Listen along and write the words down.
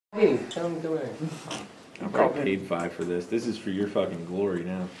Hey, tell him to go in. I probably paid $5 for this. This is for your fucking glory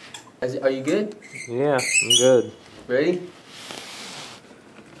now. Are you good? Yeah, I'm good. Ready?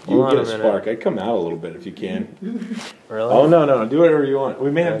 You get a spark. I'd come out a little bit if you can. Really? Oh, no. Do whatever you want. We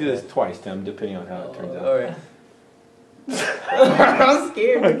may have to do this twice, Tim, depending on how it turns out. Alright. I'm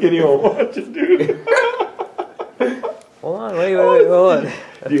scared. I can't even watch it, dude. Hold on, wait, hold on.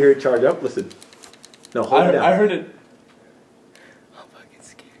 Do you hear it charge up? Listen. No, hold it down. I heard it. I'm fucking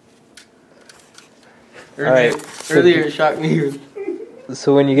scared. Earlier it shocked me.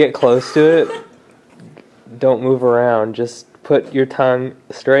 So when you get close to it, don't move around. Just put your tongue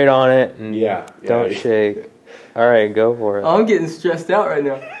straight on it and don't shake. Alright, go for it. Oh, I'm getting stressed out right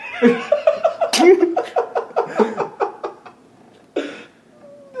now.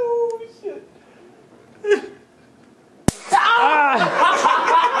 Oh shit.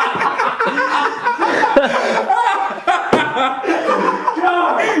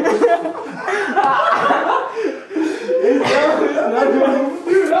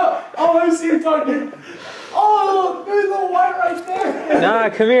 Oh, I see you talking. Oh, there's a white right there. Nah,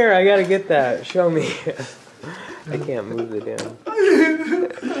 come here. I gotta get that. Show me. I can't move it in.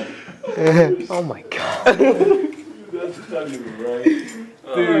 Oh my god. That's not even right.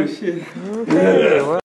 Dude, shit. Okay, well.